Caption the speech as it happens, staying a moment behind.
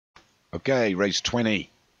Okay, race 20.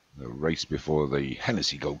 The race before the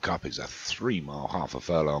Hennessy Gold Cup is a 3-mile, half a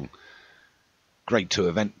furlong Grade 2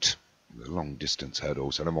 event. The long distance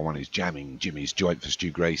hurdle. So number 1 is Jamming Jimmy's Joint for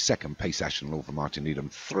Stu Gray. 2nd, Pace Ashton Law for Martin Needham.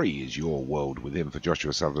 3 is Your World Within for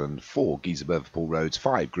Joshua Sutherland. 4, Giesebert for Paul Rhodes.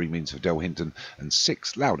 5, Green Means for Del Hinton. And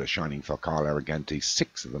 6, Louder Shining for Carl Arroganti.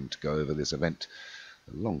 6 of them to go over this event.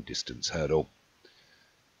 The long distance hurdle.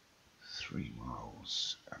 3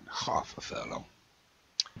 miles and half a furlong.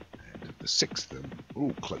 And the 6 of them are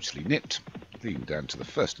all closely knit, leading down to the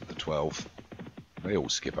first of the 12. They all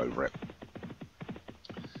skip over it.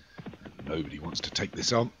 And nobody wants to take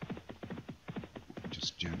this on.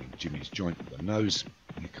 Just jamming Jimmy's Joint with the nose.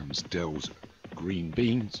 Here comes Dell's Green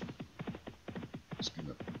Beans. Just going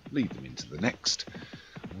to lead them into the next,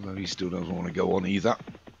 although he still doesn't want to go on either.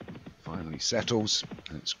 Finally settles,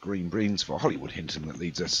 and it's Green Beans for Hollywood Hinton that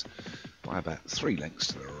leads us by about 3 lengths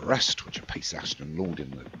to the rest, which are Pace Ashton Lord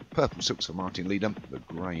in the purple silks for Martin Leadham. The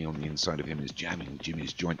grey on the inside of him is Jamming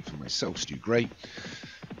Jimmy's Joint for myself, Stu Gray.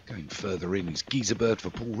 Going further in is Giesebert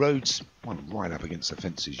for Paul Rhodes. One right up against the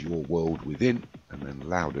fence is Your World Within, and then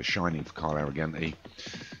Louder Shining for Carl Arroganti.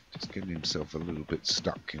 Just getting himself a little bit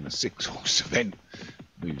stuck in a 6-horse event.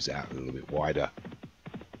 Moves out a little bit wider,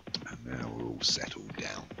 and now we're all settled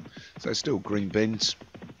down. So still Green Beans.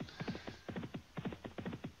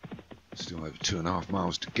 Still over 2.5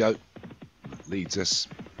 miles to go. That leads us.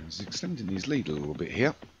 He's extending his lead a little bit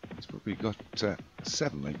here. He's probably got a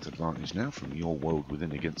 7-length advantage now from Your World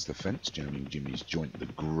Within against the fence. Jamming Jimmy's Joint, the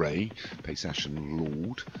grey. Pace Ashton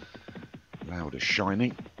Lord. Louder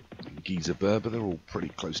Shining. And Giesebert, but they're all pretty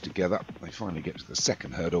close together. They finally get to the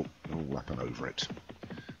second hurdle. They're all lapping over it.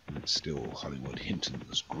 And it's still Hollywood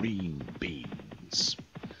Hinton's Green Beans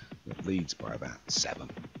that leads by about 7.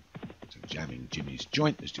 Jamming Jimmy's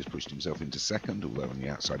Joint has just pushed himself into second, although on the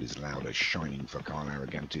outside is Louder Shining for Carl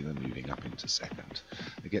Arroganti, then moving up into second.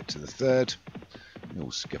 They get to the third,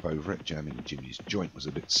 they'll skip over it. Jamming Jimmy's Joint was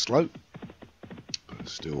a bit slow, but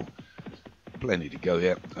still plenty to go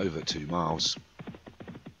here, over 2 miles.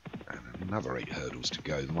 And another 8 hurdles to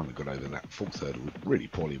go. The one that got over that 4th hurdle really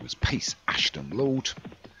poorly was Pace Ashton Lord.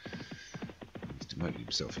 He's demoted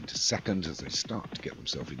himself into second as they start to get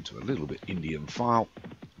themselves into a little bit Indian file.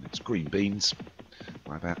 It's Green Beans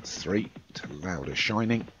by about 3 to Louder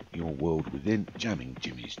Shining, Your World Within, Jamming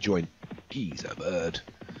Jimmy's Joint, Giesebert,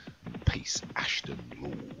 and Pace Ashton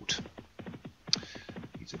Lord.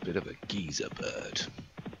 He's a bit of a Giesebert.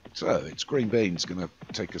 So it's Green Beans going to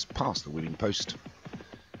take us past the winning post.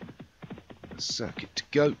 The circuit to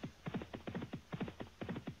go.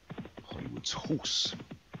 Hollywood's Horse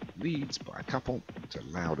leads by a couple to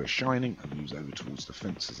Louder Shining and moves over towards the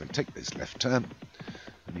fence as they take this left turn.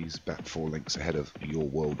 And he's about 4 lengths ahead of Your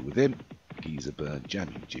World Within, Giesebert,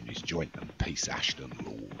 Jamming Jimmy's Joint, and Pace Ashton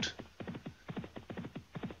Lord.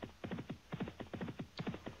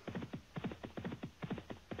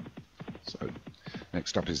 So,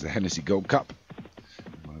 next up is the Hennessy Gold Cup.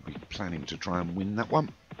 I'll be planning to try and win that one.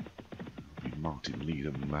 It'll be Martin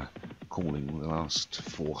Leadham calling the last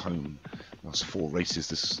 4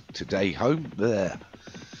 races today home. There.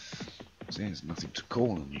 So there's nothing to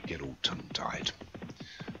call, and you get all tongue-tied.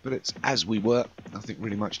 But it's as we were, nothing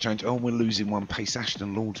really much changed. Oh, we're losing one. Pace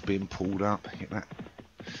Ashton Lord's being pulled up. Hit that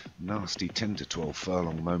nasty 10 to 12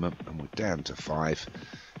 furlong moment, and we're down to 5.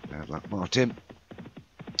 Bad luck, Martin.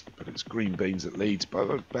 But it's Green Beans that leads by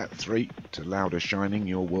about 3 to Louder Shining,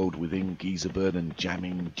 Your World Within, Giesebert, and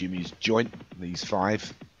Jamming Jimmy's Joint. These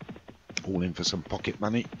 5 all in for some pocket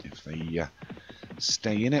money if they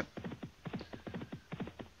stay in it.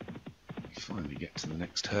 We finally get to the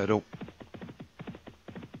next hurdle.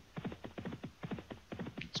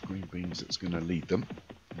 Green Beans that's going to lead them,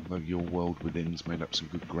 although Your World Within's made up some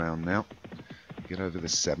good ground now. Get over the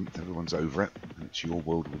 7th, everyone's over it, and it's Your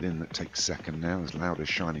World Within that takes second now, as Louder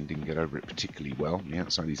Shining didn't get over it particularly well. On the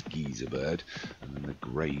outside is Giesebert, and then the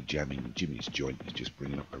grey Jamming Jimmy's Joint is just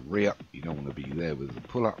bringing up the rear. You don't want to be there with the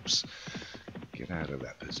pull-ups. Get out of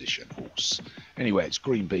that position, horse. Anyway, it's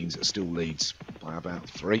Green Beans that still leads by about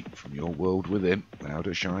 3 from Your World Within,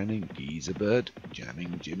 Louder Shining, Giesebert,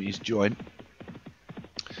 Jamming Jimmy's Joint.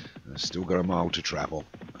 Still got a mile to travel,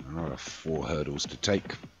 another 4 hurdles to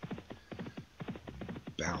take.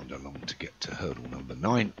 Bound along to get to hurdle number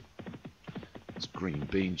 9. It's Green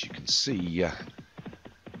Beans. You can see a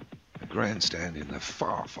grandstand in the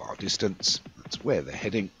far distance. That's where they're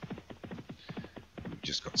heading. We've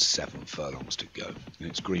just got 7 furlongs to go. And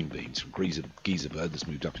it's Green Beans from Giesebert that's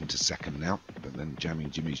moved up into second now. But then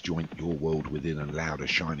Jamming Jimmy's Joint, Your World Within, and Louder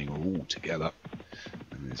Shining are all together.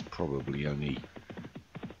 And there's probably only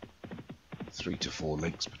 3 to 4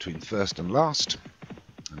 lengths between first and last,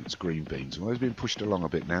 and it's Green Beans. Well, he's been pushed along a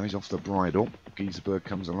bit now. He's off the bridle. Geezerbird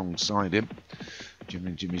comes alongside him.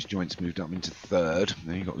 Jimmy's Joints moved up into third.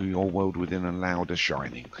 Then you've got Your World Within and Louder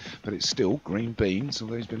Shining. But it's still Green Beans,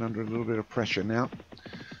 although he's been under a little bit of pressure now.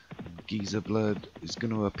 Geezerbird is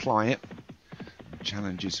going to apply it.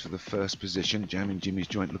 Challenges for the first position. Jimmy's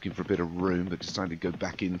Joint looking for a bit of room, but decided to go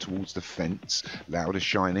back in towards the fence. Louder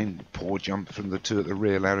Shining, poor jump from the two at the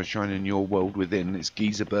rear. Louder Shining, Your World Within. It's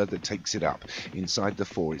Geezerbird that takes it up. Inside the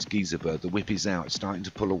four, it's Geezerbird. The whip is out, starting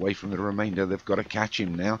to pull away from the remainder. They've got to catch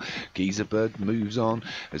him now. Geezerbird moves on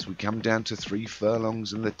as we come down to 3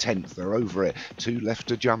 furlongs and the 10th. They're over it. 2 left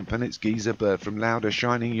to jump, and it's Geezerbird from Louder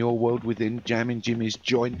Shining, Your World Within. Jimmy's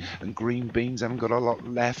Joint and Green Beans haven't got a lot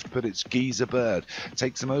left, but it's Geezerbird.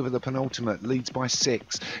 Takes them over the penultimate, leads by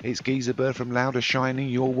 6. It's Geezerbird from Louder Shining,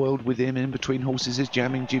 Your World Within. In between horses is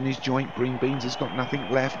Jimmy's Joint. Green Beans has got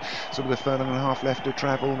nothing left. Sort of the furlong and a half left to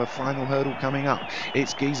travel. The final hurdle coming up.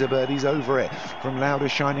 It's Geezerbird, he's over it. From Louder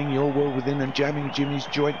Shining, Your World Within, and Jimmy's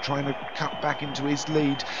Joint trying to cut back into his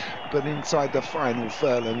lead. But inside the final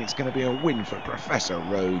furlong, it's going to be a win for Professor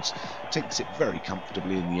Rhodes. Takes it very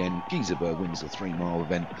comfortably in the end. Geezerbird wins the 3-mile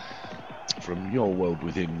event. From Your World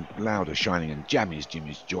Within, Louder Shining and Jimmy's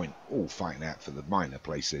Joint all fighting out for the minor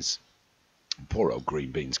places. And poor old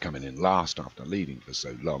Green Beans coming in last after leading for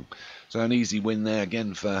so long. So an easy win there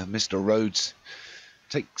again for Mr. Rhodes.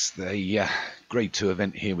 Takes the Grade 2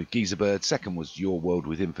 event here with Geezerbird. Second was Your World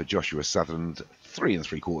Within for Joshua Sutherland, 3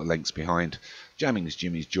 3/4 lengths behind. Jimmy's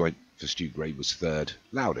Joint for Stu Gray was third.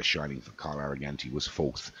 Louder Shining for Carl Arroganti was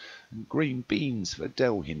fourth. And Green Beans for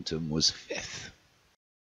Del Hinton was fifth.